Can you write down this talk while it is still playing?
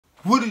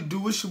What it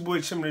do? It's your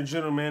boy Chim the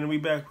Gentleman, and we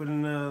back with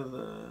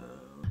another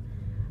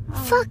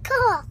fuck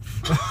off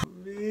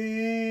video.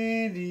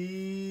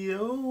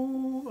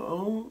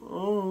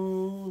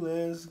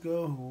 Let's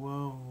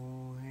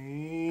go.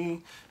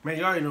 Hey. Man,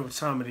 you already know what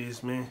time it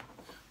is, man.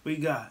 We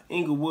got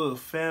Inglewood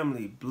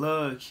family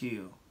blood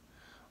kill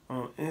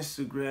on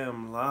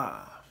Instagram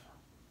Live.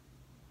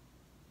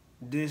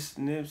 This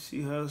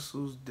Nipsey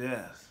Hussle's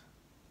death.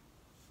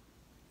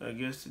 I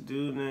guess the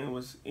dude's name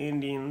was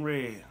Indian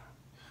Red.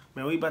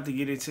 Man, we about to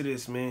get into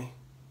this, man.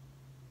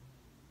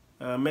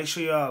 Make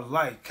sure y'all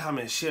like,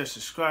 comment, share,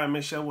 subscribe.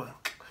 Make sure y'all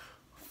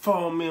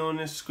follow me on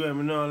Instagram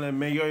and all that,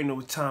 man. You already know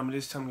what time it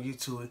is. Time to get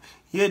to it.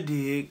 You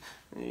dig?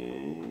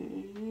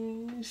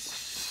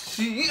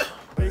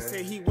 They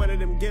say he one of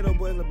them ghetto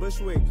boys in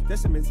Bushwick.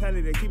 That's the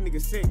mentality that keep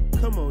niggas sick.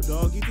 Come on,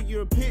 dog. You think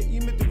you're a pit? You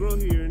meant to grow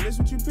here, and this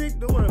what you pick?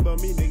 Don't worry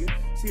about me, nigga.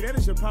 See, that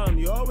is your problem.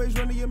 You always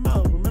run to your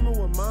mouth. Remember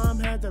when mom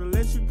had that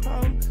electric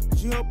problem?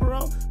 Did you help her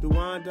out?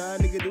 DeWine died,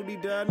 nigga Doody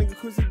died, nigga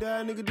Quincy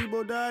died, nigga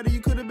Debo died, and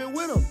you could have been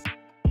with him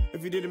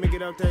if you didn't make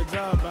it out that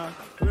job.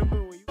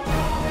 Remember when you...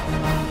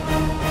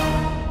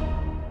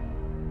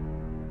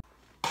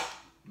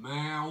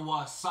 Man,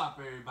 what's up,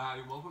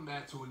 everybody? Welcome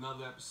back to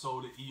another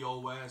episode of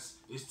EOS.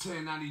 It's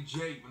 1090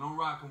 Jake, man. I'm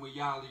rocking with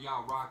y'all, and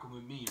y'all rocking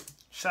with me.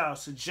 Shout out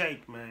to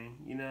Jake, man.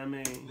 You know what I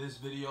mean? This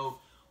video,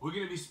 we're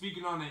going to be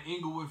speaking on the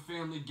Inglewood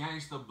family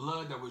gangster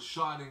blood that was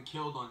shot and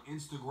killed on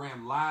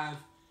Instagram Live.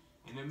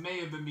 And it may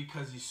have been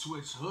because he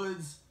switched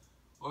hoods,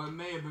 or it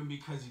may have been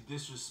because he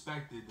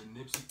disrespected the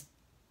Nipsey.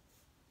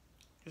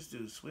 This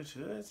dude switch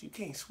hoods? You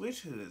can't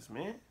switch hoods,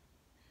 man.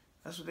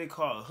 That's what they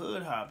call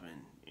hood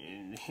hopping.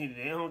 And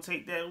they don't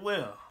take that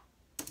well.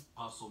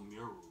 Hustle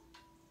mural.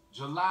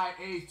 July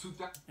 8th,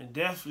 2000. And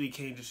definitely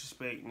can't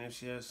disrespect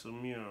Nipsey Hussle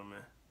mural,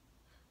 man.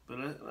 But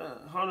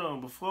hold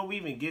on, before we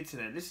even get to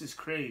that, this is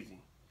crazy.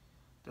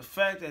 The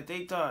fact that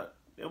they thought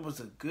it was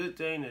a good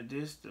thing to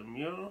diss the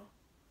mural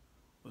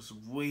was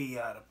way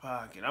out of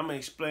pocket. I'm going to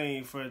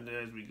explain further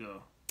as we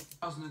go.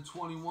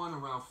 2021,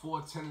 around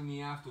 4:10 in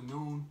the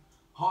afternoon,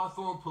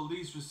 Hawthorne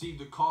police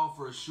received a call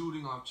for a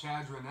shooting off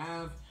Chadron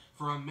Ave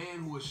for a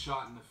man who was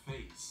shot in the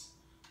face.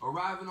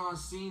 Arriving on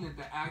scene at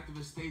the Active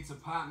Estates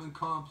apartment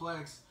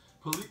complex,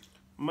 police...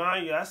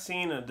 Mind you, I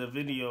seen the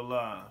video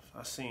live.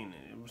 I seen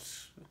it. It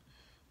was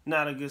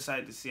not a good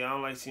sight to see. I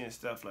don't like seeing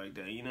stuff like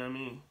that. You know what I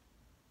mean?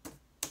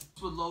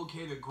 Would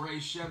locate a gray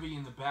Chevy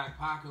in the back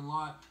parking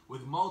lot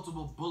with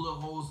multiple bullet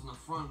holes in the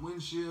front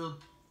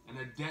windshield and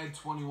a dead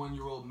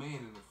 21-year-old man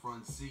in the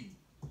front seat.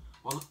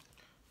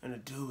 And the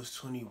dude was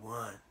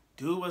 21.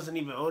 Dude wasn't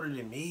even older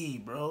than me,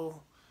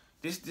 bro.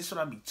 This what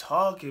I be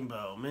talking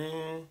about,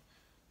 man.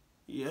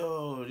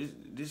 Yo,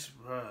 this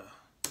bruh.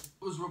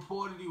 It was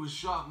reported he was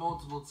shot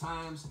multiple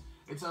times.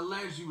 It's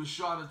alleged he was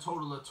shot a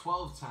total of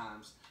 12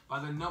 times by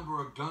the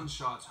number of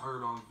gunshots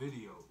heard on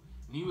video.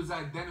 And he was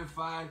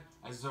identified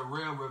as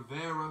Zarel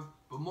Rivera,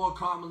 but more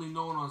commonly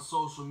known on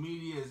social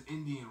media as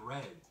Indian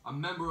Red, a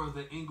member of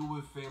the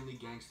Inglewood family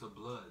gangster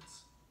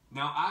bloods.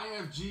 Now,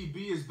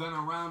 IFGB has been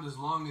around as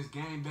long as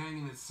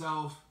gangbanging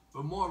itself,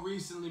 but more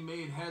recently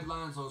made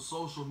headlines on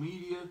social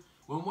media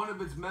when one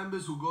of its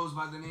members, who goes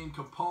by the name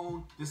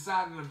Capone,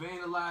 decided to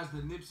vandalize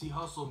the Nipsey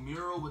Hussle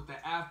mural, with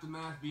the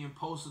aftermath being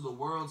posted to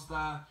World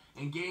Star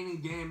and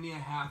gaining damn near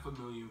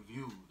 500,000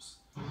 views.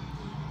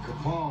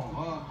 Capone,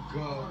 huh?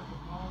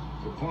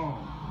 Capone.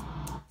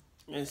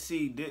 And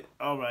see,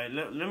 alright,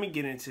 let me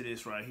get into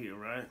this right here,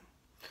 right?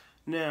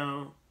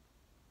 Now,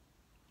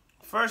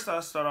 first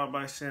I'll start off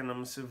by saying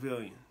I'm a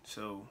civilian,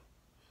 so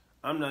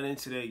I'm not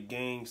into that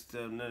gang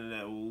stuff, none of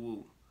that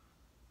woo-woo,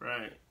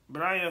 right?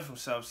 But I am from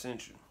South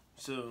Central,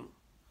 so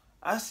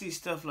I see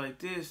stuff like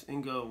this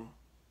and go,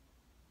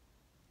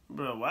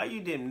 bro, why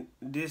you didn't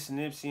diss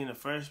Nipsey in the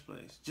first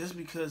place? Just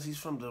because he's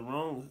from the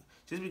wrong,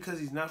 just because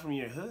he's not from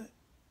your hood?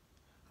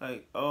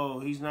 Like, oh,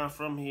 he's not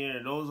from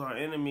here, those are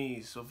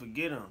enemies, so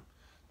forget him.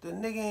 The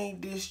nigga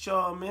ain't dissed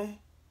y'all, man.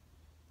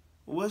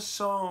 What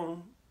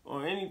song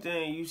or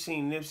anything you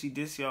seen Nipsey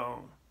diss y'all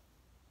on?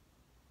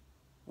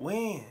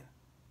 When?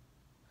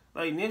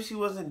 Like, Nipsey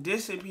wasn't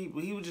dissing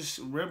people. He was just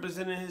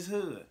representing his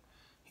hood.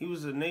 He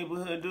was a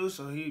neighborhood dude,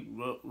 so he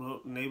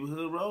wrote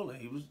neighborhood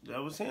rolling.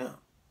 That was him.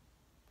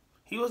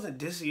 He wasn't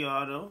dissing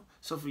y'all, though.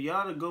 So for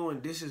y'all to go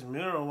and diss his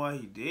mural while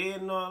he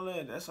did and all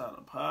that, that's out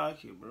of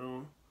pocket,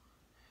 bro.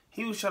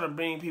 He was trying to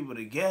bring people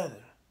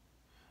together.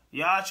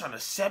 Y'all trying to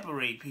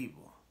separate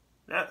people.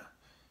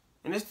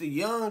 And it's the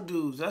young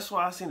dudes. That's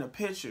why I seen a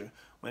picture.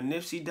 When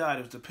Nipsey died,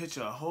 it was a picture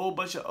of a whole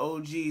bunch of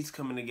OGs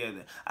coming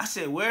together. I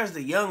said, where's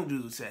the young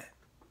dudes at?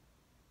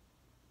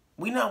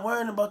 We not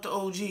worrying about the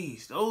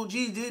OGs. The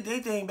OGs did their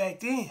thing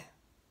back then.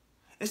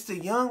 It's the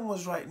young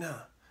ones right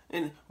now.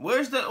 And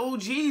where's the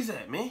OGs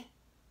at, man?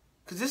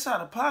 Because this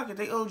out of pocket.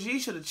 They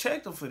OGs should have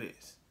checked them for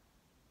this.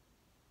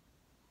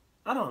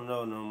 I don't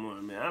know no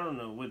more, man. I don't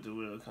know what the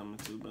world coming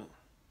to, but...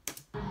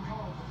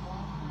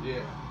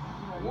 Yeah.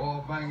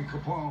 Wall banging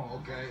Capone,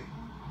 okay.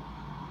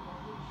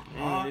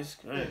 Man, it's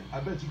great. I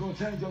bet you gonna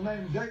change your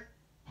name today.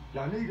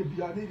 Y'all need to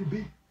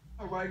be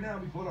Right now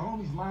before the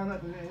homies line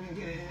up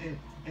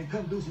and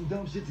come do some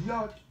dumb shit to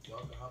y'all. Y'all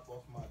can hop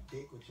off my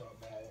dick with y'all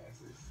bad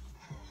asses.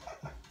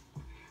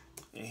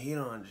 And he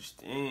don't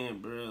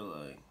understand, bro.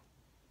 Like,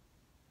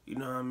 you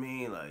know what I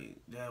mean? Like,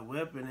 that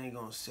weapon ain't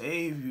gonna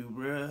save you,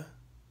 bro.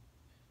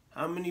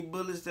 How many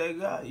bullets that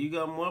got? You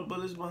got more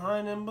bullets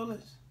behind them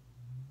bullets?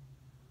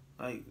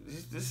 Like,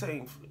 this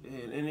ain't...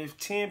 And if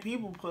 10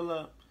 people pull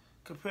up,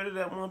 compared to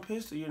that one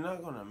pistol, you're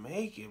not gonna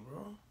make it,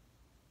 bro.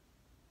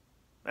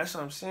 That's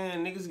what I'm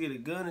saying. Niggas get a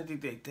gun and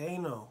think they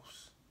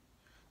Thanos.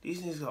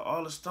 These niggas got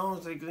all the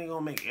stones. They gonna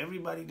make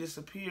everybody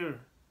disappear.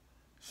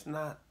 It's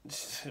not...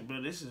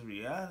 Bro, this is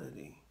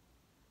reality.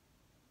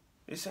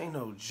 This ain't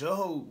no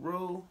joke,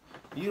 bro.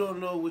 You don't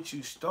know what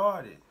you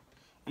started,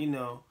 you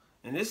know.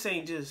 And this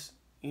ain't just,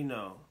 you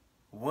know,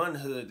 one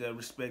hood that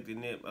respected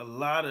NIP. A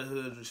lot of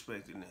hoods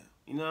respected NIP.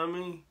 You know what I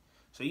mean?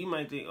 So you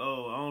might think,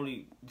 oh,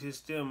 only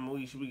just them.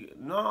 We should be...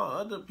 No,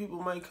 other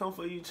people might come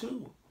for you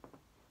too.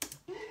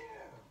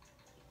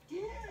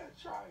 Yeah,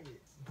 try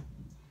it.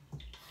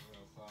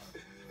 See,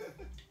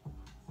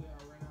 I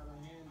ran out of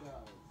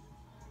handouts.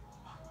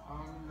 I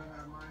don't even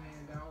have my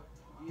handout.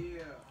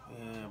 Yeah.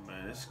 Yeah,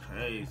 man, it's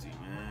crazy,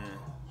 man.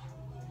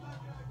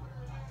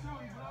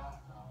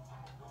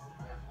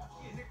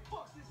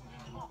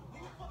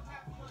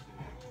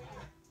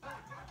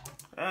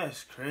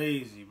 That's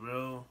crazy,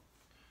 bro.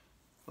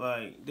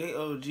 Like, they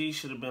OG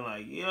should have been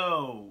like,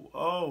 yo,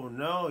 oh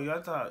no,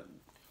 y'all thought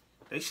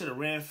they should have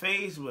ran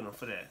phase with them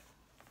for that.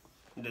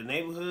 The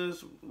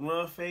neighborhoods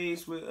run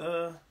phase with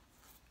the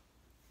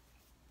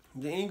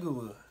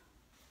Inglewood.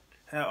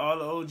 Had all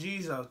the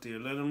OGs out there.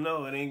 Let them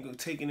know it ain't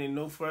taking it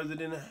no further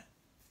than that.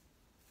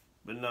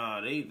 But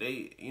nah,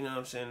 they you know what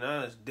I'm saying?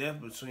 Now it's death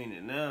between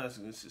it. Now it's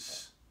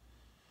just,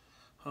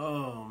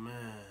 oh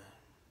man.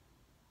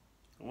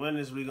 When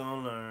is we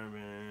gonna learn,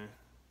 man?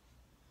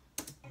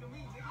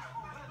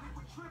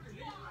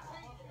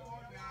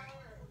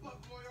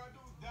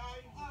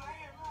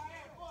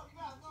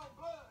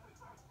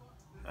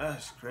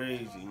 That's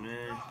crazy,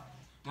 man.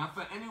 Now,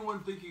 for anyone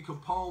thinking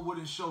Capone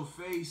wouldn't show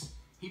face,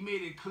 he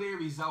made it clear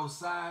he's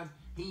outside,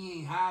 he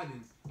ain't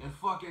hiding, and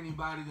fuck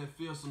anybody that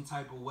feels some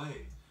type of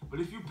way.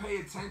 But if you pay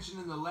attention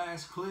in the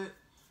last clip,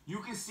 you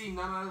can see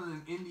none other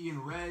than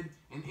Indian Red,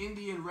 and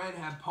Indian Red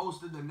had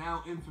posted the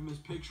now infamous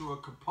picture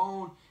of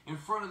Capone in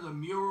front of the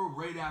mural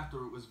right after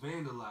it was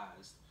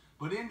vandalized.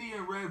 But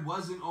Indian Red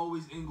wasn't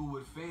always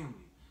Inglewood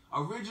family.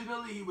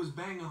 Originally, he was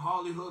banging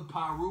Hollywood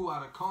Paru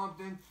out of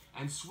Compton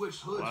and switched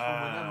hoods for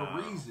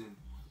whatever reason.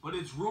 But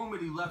it's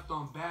rumored he left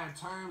on bad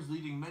terms,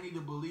 leading many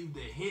to believe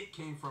the hit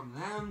came from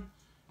them,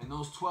 and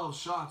those 12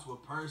 shots were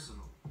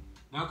personal.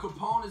 Now,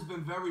 Capone has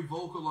been very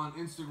vocal on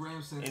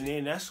Instagram since... And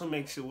then that's what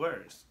makes it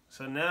worse.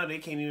 So now they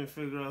can't even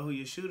figure out who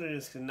your shooter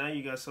is because now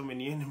you got so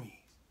many enemies.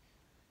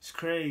 It's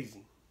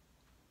crazy.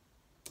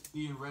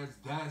 Indian Red's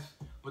death,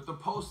 but the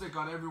post that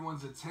got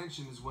everyone's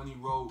attention is when he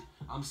wrote,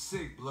 "I'm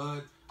sick,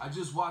 blood. I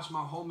just watched my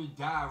homie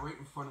die right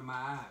in front of my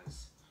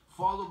eyes."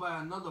 Followed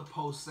by another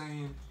post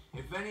saying,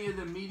 "If any of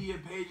the media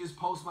pages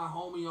post my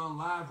homie on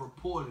live,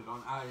 report it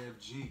on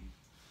IFG."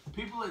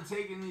 People are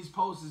taking these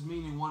posts as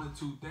meaning one of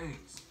two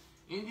things.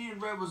 Indian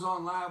Red was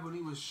on live when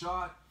he was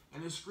shot,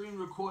 and a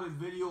screen-recorded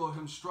video of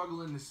him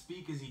struggling to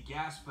speak as he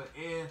gasped for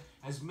air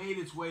has made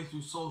its way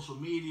through social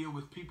media,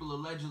 with people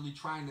allegedly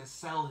trying to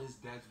sell his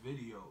death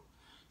video.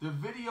 The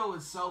video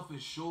itself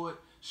is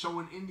short,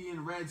 showing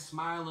Indian Red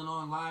smiling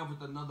on live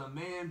with another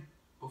man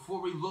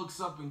before he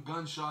looks up and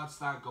gunshots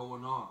start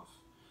going off.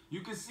 You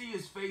can see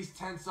his face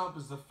tense up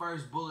as the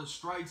first bullet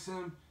strikes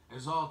him,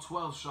 as all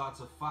 12 shots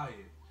are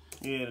fired.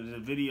 Yeah, the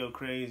video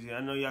crazy.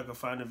 I know y'all can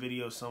find the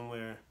video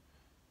somewhere.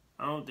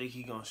 I don't think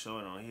he gonna show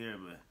it on here,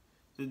 but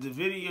the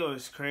video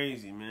is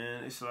crazy,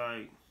 man. It's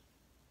like,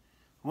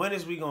 when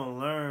is we gonna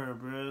learn,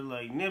 bro?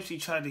 Like,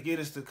 Nipsey tried to get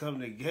us to come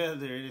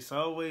together, and it's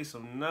always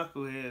some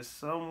knuckleheads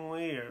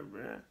somewhere,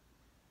 bro.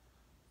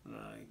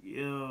 Like,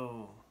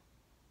 yo.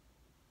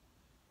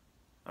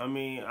 I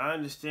mean, I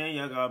understand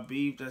y'all got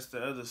beef, that's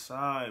the other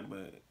side,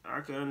 but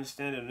I can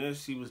understand if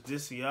Nipsey was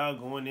dissing y'all,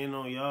 going in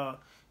on y'all,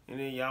 and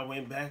then y'all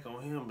went back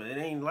on him, but it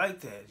ain't like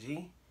that,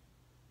 G.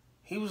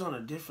 He was on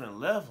a different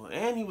level,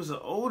 and he was an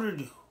older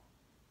dude.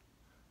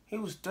 He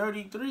was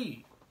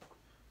 33.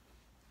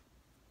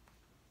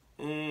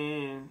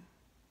 And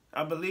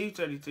I believe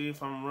 33.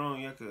 If I'm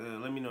wrong, y'all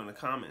could let me know in the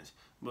comments.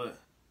 But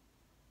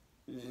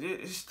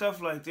it's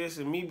stuff like this,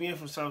 and me being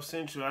from South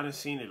Central, I done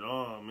seen it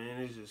all,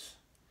 man.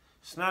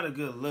 It's not a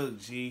good look,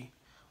 G.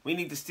 We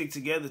need to stick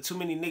together. Too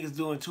many niggas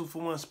doing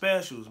 2-for-1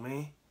 specials,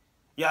 man.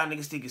 Y'all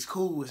niggas think it's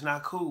cool. It's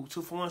not cool.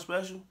 2-for-1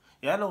 special?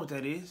 Y'all know what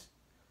that is.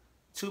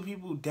 2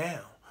 people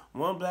down.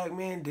 1 black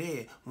man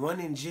dead. 1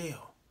 in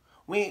jail.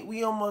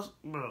 We almost,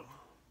 bro.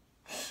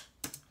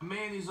 The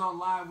man he's on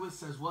live with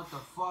says, "What the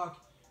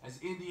fuck?" as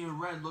Indian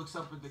Red looks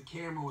up at the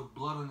camera with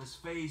blood on his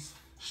face,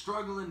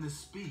 struggling to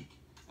speak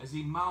as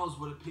he mouths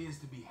what appears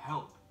to be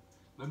help.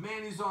 The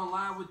man he's on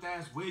live with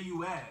asks, "Where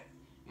you at?"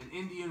 And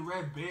Indian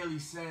Red barely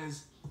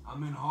says,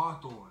 "I'm in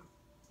Hawthorne."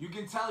 You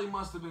can tell he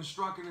must have been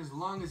struck in his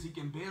lung as he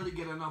can barely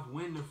get enough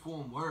wind to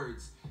form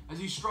words, as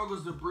he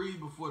struggles to breathe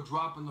before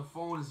dropping the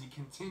phone as he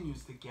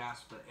continues to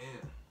gasp for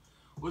air.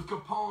 With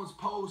Capone's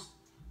post,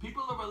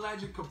 people are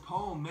alleging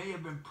Capone may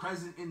have been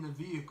present in the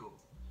vehicle,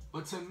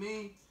 but to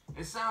me,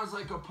 it sounds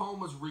like Capone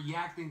was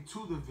reacting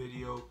to the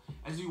video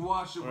as he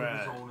watched it with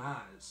his own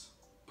eyes.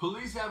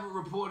 Police haven't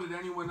reported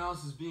anyone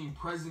else as being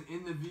present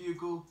in the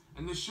vehicle,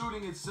 and the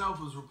shooting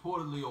itself was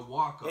reportedly a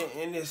walk-up.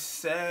 And it's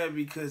sad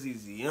because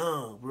he's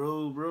young,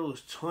 bro. Bro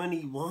is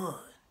 21.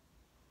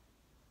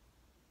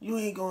 You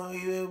ain't gonna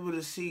be able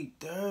to see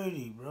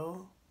 30,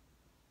 bro.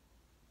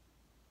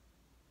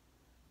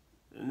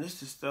 And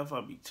this is stuff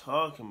I be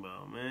talking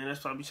about, man.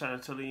 That's why I be trying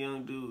to tell the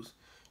young dudes,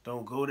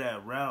 don't go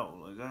that route.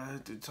 Like, I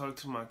had to talk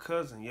to my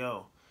cousin,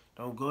 yo,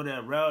 don't go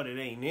that route. It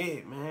ain't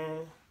it,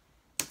 man.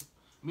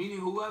 Meaning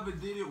whoever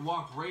did it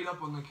walked right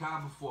up on the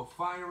car before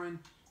firing,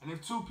 and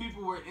if two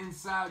people were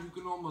inside, you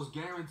can almost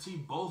guarantee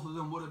both of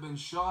them would have been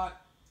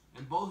shot,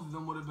 and both of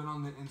them would have been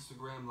on the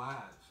Instagram Live.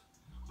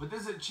 But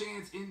there's a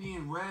chance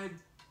Indian Red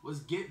was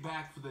get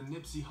back for the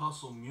Nipsey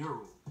Hussle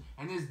mural,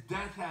 and his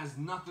death has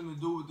nothing to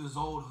do with his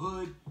old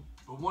hood,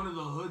 but one of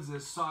the hoods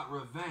that sought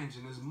revenge,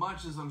 and as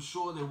much as I'm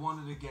sure they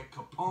wanted to get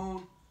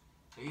Capone,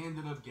 they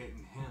ended up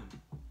getting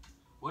him.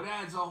 What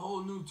adds a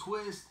whole new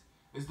twist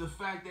is the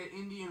fact that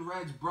Indian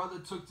Red's brother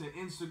took to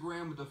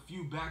Instagram with a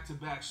few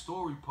back-to-back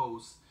story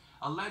posts,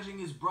 alleging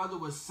his brother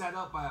was set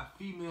up by a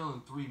female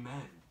and 3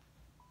 men.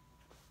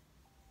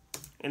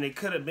 And it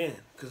could have been,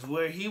 because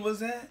where he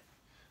was at,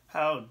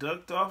 how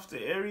ducked off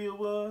the area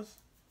was,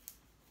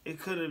 it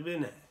could have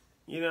been that.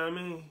 You know what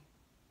I mean?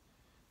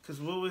 Because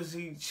what was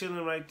he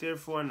chilling right there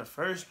for in the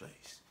first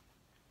place?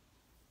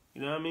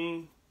 You know what I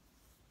mean?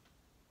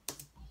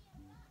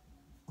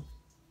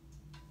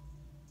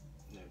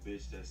 That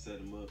bitch that set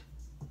him up,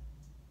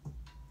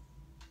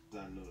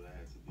 I know that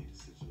had to be the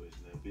situation.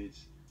 That bitch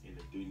and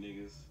the 3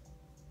 niggas,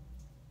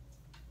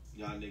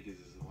 y'all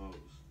niggas is some hoes.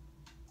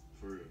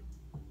 For real.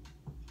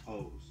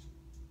 Hoes.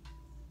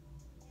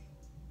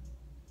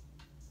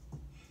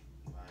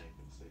 I ain't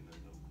gonna say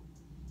nothing no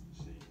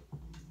shit.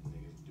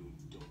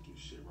 Niggas don't do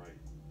shit right.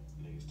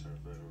 Niggas turn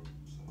federal.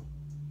 So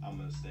I'm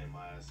gonna stand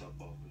my ass up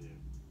off of here.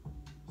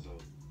 So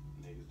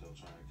niggas don't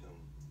try and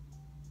come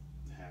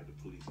and have the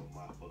police on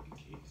my fucking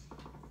case.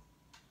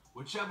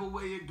 Whichever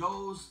way it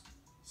goes,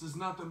 this is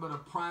nothing but a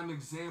prime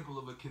example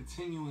of a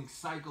continuing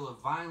cycle of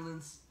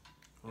violence,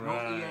 and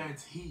only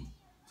adds heat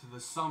to the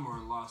summer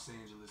in Los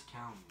Angeles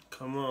County.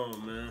 Come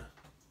on, man.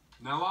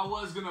 Now, I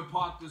was going to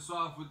pop this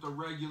off with the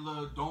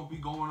regular, don't be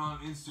going on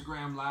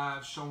Instagram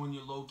Live showing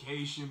your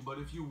location, but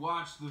if you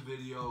watch the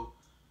video,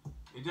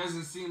 it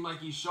doesn't seem like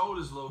he showed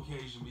his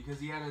location because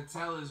he had to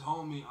tell his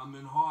homie, I'm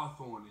in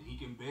Hawthorne, and he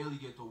can barely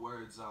get the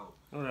words out.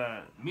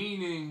 Right.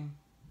 Meaning,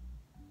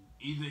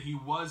 either he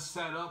was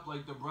set up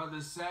like the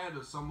brother said,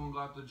 or someone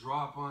got the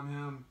drop on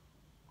him.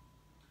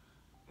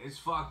 It's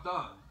fucked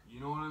up. You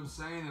know what I'm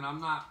saying? And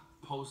I'm not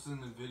posting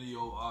the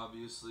video,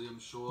 obviously. I'm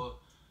sure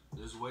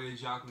there's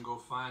ways y'all can go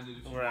find it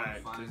if you want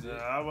to find it.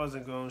 I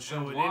wasn't going to show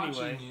and it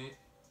watching anyway. It,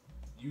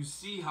 you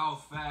see how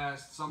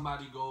fast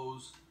somebody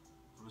goes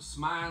from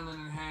smiling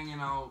and hanging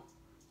out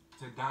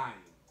to dying.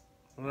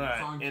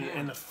 Right.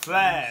 In the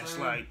flash,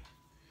 like,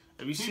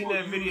 if you seen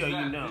that video,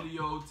 you know.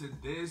 Video to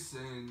this,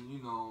 and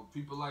you know,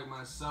 people like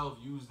myself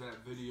use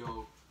that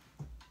video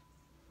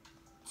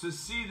to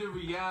see the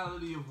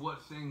reality of what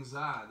things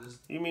are.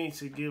 You mean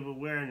to give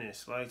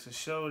awareness, like to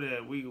show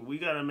that we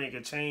gotta make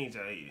a change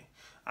out here.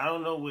 I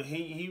don't know what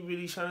he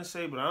really trying to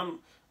say, but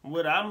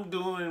what I'm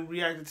doing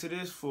reacting to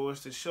this for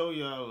is to show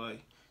y'all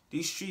like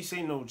these streets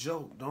ain't no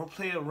joke. Don't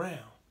play around.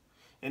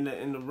 And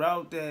the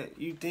route that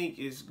you think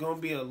is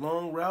gonna be a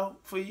long route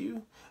for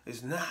you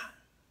is not.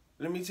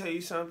 Let me tell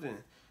you something.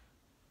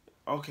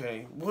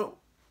 Okay,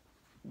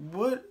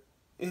 what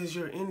is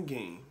your end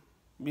game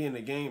being a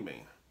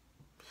gangbanger?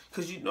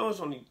 Because you know it's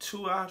only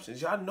 2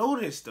 options. Y'all know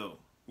this, though.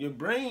 Your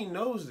brain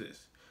knows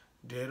this.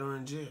 Dead or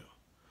in jail.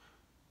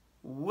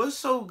 What's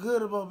so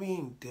good about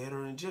being dead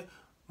or in jail?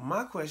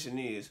 My question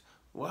is,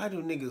 why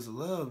do niggas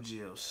love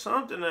jail?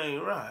 Something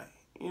ain't right.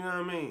 You know what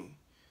I mean?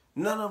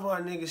 None of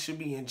our niggas should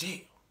be in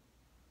jail.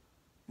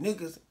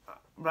 Niggas,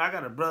 but I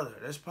got a brother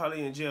that's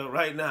probably in jail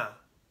right now.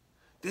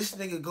 This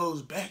nigga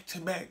goes back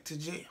to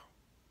jail.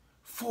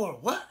 For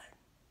what?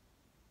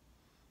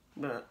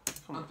 Bruh,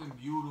 nothing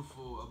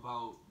beautiful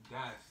about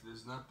death.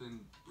 There's nothing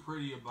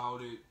pretty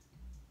about it.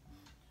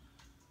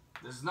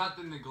 There's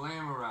nothing to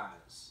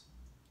glamorize.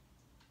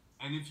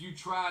 And if you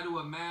try to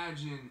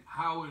imagine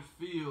how it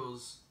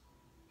feels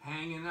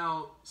hanging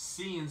out,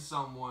 seeing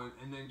someone,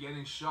 and then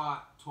getting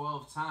shot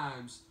 12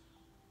 times,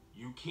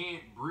 you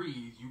can't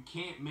breathe. You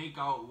can't make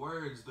out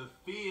words. The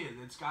fear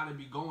that's got to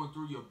be going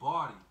through your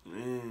body.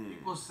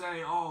 People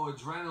say, oh,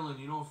 adrenaline,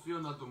 you don't feel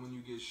nothing when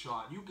you get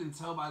shot. You can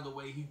tell by the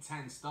way he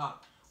tensed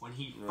up when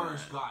he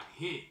first got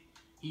hit.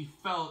 He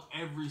felt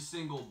every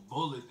single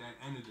bullet that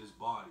entered his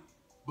body.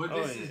 But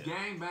this is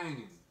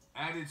gangbanging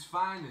at its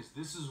finest.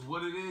 This is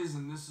what it is,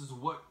 and this is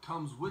what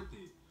comes with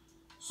it.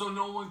 So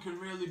no one can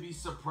really be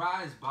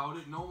surprised about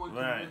it. No one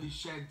can really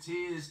shed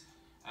tears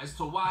as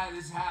to why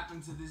this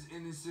happened to this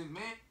innocent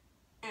man.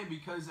 And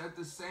because at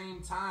the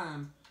same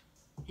time,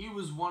 he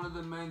was one of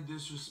the men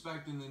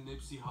disrespecting the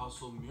Nipsey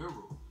Hussle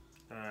mural.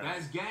 Right.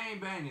 That's gang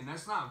banging.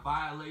 That's not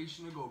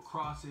violation to go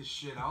cross his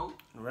shit out.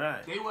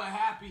 Right. They were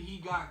happy he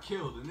got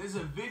killed. And there's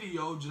a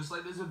video, just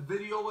like there's a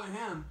video of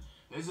him.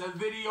 There's a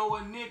video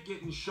of Nick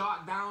getting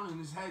shot down and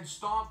his head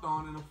stomped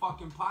on in a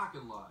fucking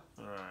parking lot.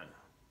 Right.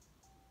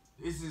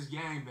 This is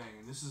gang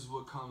banging. This is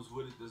what comes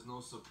with it. There's no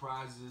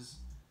surprises.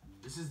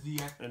 This is the...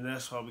 And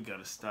that's why we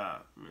gotta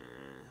stop, man.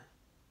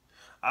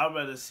 I'd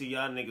rather see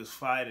y'all niggas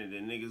fighting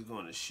than niggas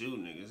going to shoot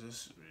niggas.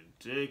 It's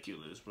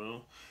ridiculous,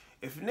 bro.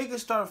 If niggas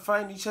start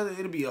fighting each other,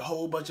 it'll be a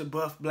whole bunch of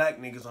buff black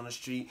niggas on the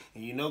street.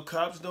 And you know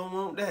cops don't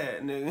want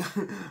that,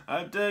 nigga.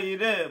 I tell you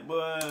that,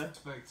 boy.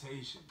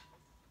 Expectation.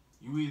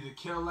 You either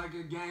kill like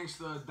a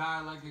gangster or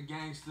die like a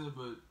gangster,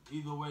 but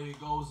either way it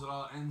goes, it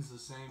all ends the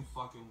same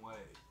fucking way.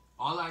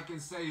 All I can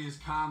say is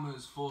karma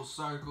is full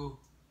circle.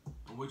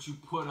 And what you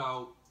put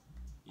out,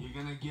 you're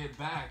gonna get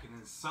back. And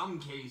in some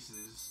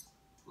cases,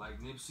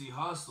 like Nipsey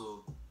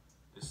Hussle,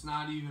 it's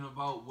not even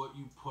about what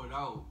you put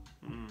out.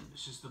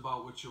 It's just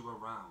about what you're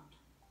around.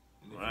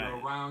 And if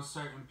you're around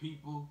certain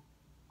people,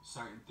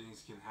 certain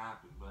things can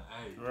happen. But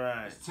hey,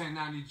 it's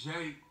 1090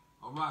 Jake.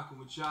 I'm rocking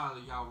with y'all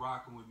and y'all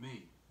rocking with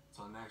me.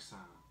 Till next time.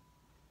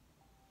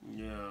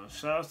 Yeah,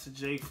 shout out to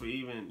Jake for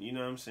even, you know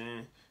what I'm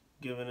saying,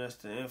 giving us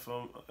the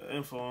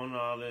info on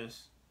all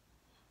this,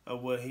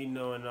 of what he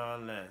know and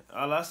all that.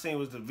 All I seen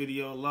was the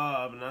video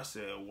live, and I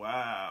said,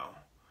 wow.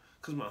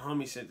 Because my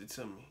homie sent it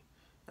to me.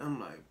 I'm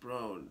like,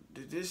 bro,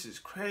 this is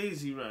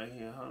crazy right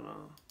here. Hold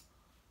on.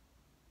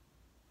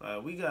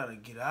 Like, we got to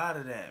get out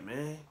of that,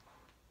 man.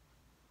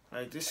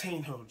 Like, this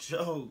ain't no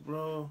joke,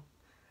 bro.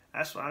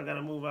 That's why I got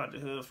to move out the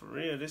hood for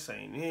real. This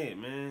ain't it,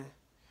 man.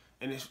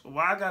 And it's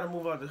why I got to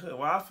move out the hood.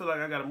 Why I feel like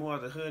I got to move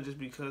out the hood just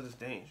because it's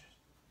dangerous.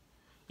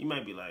 You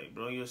might be like,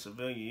 bro, you're a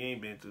civilian. You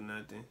ain't been through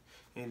nothing.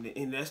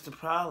 And that's the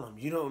problem.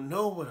 You don't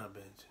know what I've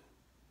been through.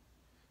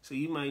 So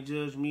you might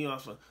judge me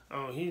off of,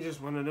 oh, he's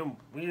just one of them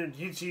weird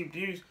YouTube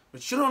dudes.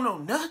 But you don't know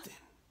nothing.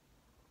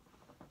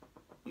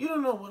 You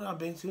don't know what I've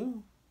been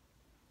through.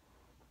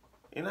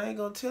 And I ain't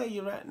going to tell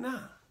you right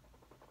now.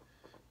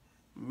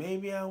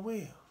 Maybe I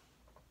will.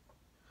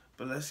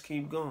 But let's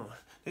keep going.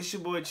 This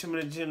your boy,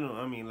 Chimney the General.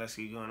 I mean, let's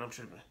keep going. I'm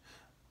tripping.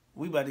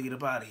 We about to get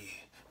up out of here.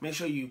 Make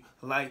sure you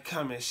like,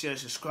 comment, share,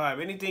 subscribe.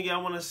 Anything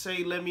y'all want to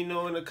say, let me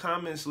know in the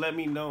comments. Let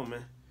me know,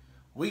 man.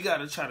 We got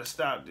to try to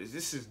stop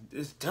this.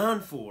 It's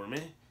done for,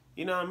 man.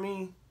 You know what I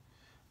mean?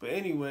 But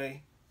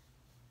anyway,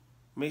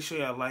 make sure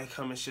y'all like,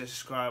 comment, share,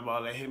 subscribe,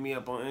 all that. Hit me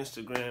up on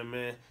Instagram,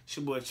 man. It's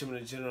your boy, Chimney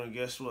the General. And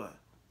guess what?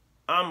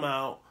 I'm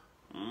out.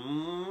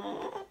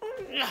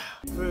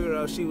 Figured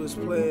out she was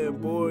playing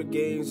board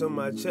games on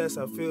my chest.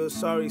 I feel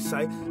sorry,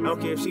 sight. I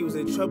don't care if she was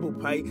in trouble,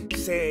 pipe.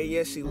 Saying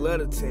yes, she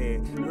loved a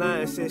tan.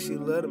 Lying said she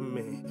loved a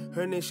man.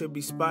 Her name should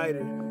be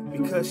Spider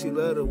because she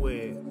loved to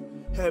wear.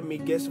 Had me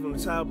guessing from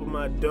the top of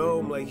my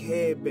dome like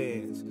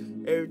headbands.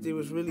 Everything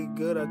was really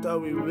good. I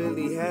thought we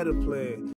really had a plan.